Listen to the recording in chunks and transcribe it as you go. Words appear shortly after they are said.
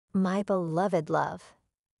My beloved love.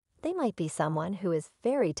 They might be someone who is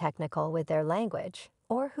very technical with their language,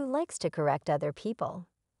 or who likes to correct other people.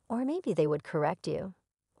 Or maybe they would correct you,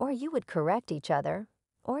 or you would correct each other,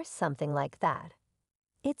 or something like that.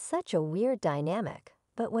 It's such a weird dynamic,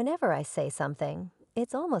 but whenever I say something,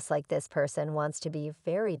 it's almost like this person wants to be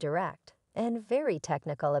very direct and very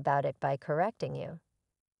technical about it by correcting you.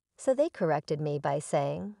 So they corrected me by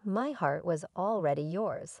saying, my heart was already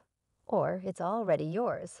yours, or it's already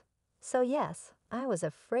yours. So yes, I was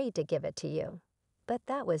afraid to give it to you. But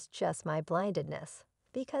that was just my blindedness,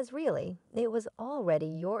 because really, it was already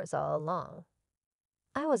yours all along.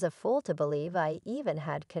 I was a fool to believe I even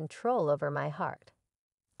had control over my heart.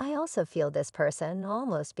 I also feel this person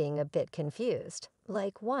almost being a bit confused,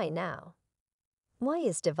 like why now? Why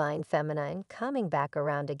is divine feminine coming back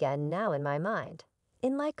around again now in my mind,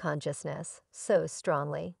 in my consciousness, so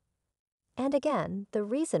strongly? And again, the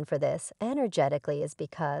reason for this energetically is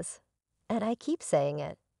because, and I keep saying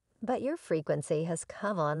it, but your frequency has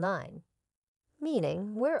come online.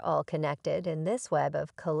 Meaning we're all connected in this web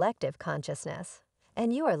of collective consciousness,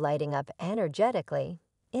 and you are lighting up energetically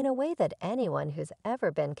in a way that anyone who's ever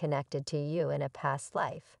been connected to you in a past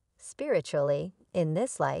life, spiritually, in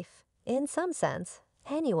this life, in some sense,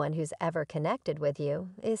 anyone who's ever connected with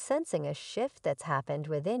you is sensing a shift that's happened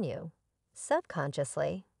within you,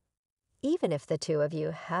 subconsciously. Even if the two of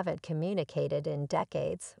you haven't communicated in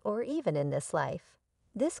decades or even in this life,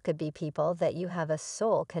 this could be people that you have a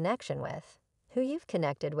soul connection with, who you've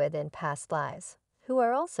connected with in past lives, who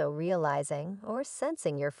are also realizing or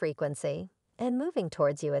sensing your frequency and moving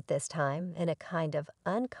towards you at this time in a kind of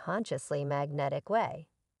unconsciously magnetic way.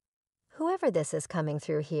 Whoever this is coming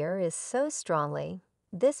through here is so strongly,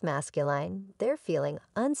 this masculine, they're feeling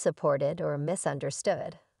unsupported or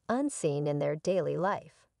misunderstood, unseen in their daily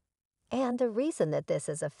life. And the reason that this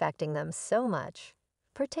is affecting them so much,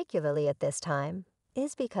 particularly at this time,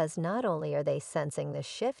 is because not only are they sensing the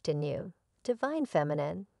shift in you, divine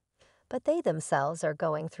feminine, but they themselves are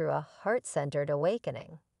going through a heart-centered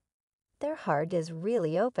awakening. Their heart is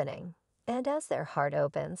really opening, and as their heart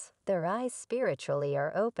opens, their eyes spiritually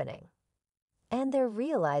are opening. And they're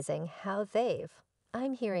realizing how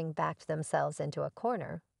I'm hearing, backed themselves into a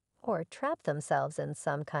corner, or trapped themselves in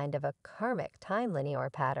some kind of a karmic time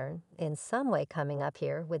linear pattern, in some way coming up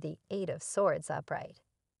here with the Eight of Swords upright.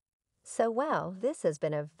 So wow, this has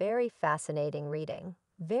been a very fascinating reading,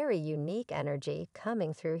 very unique energy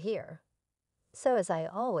coming through here. So as I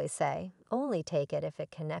always say, only take it if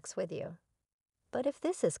it connects with you. But if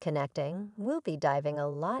this is connecting, we'll be diving a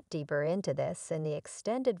lot deeper into this in the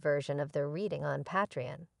extended version of the reading on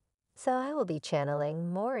Patreon. So I will be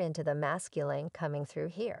channeling more into the masculine coming through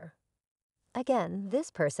here. Again, this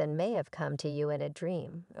person may have come to you in a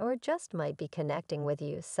dream, or just might be connecting with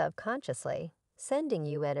you subconsciously, sending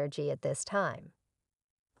you energy at this time.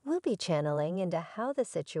 We'll be channeling into how the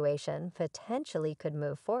situation potentially could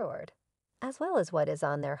move forward, as well as what is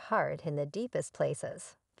on their heart in the deepest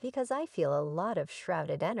places, because I feel a lot of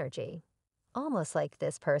shrouded energy. Almost like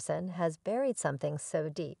this person has buried something so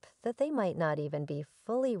deep that they might not even be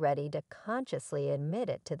fully ready to consciously admit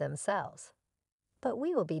it to themselves. But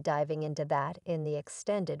we will be diving into that in the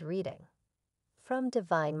extended reading. From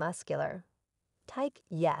Divine Muscular, type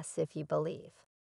yes if you believe.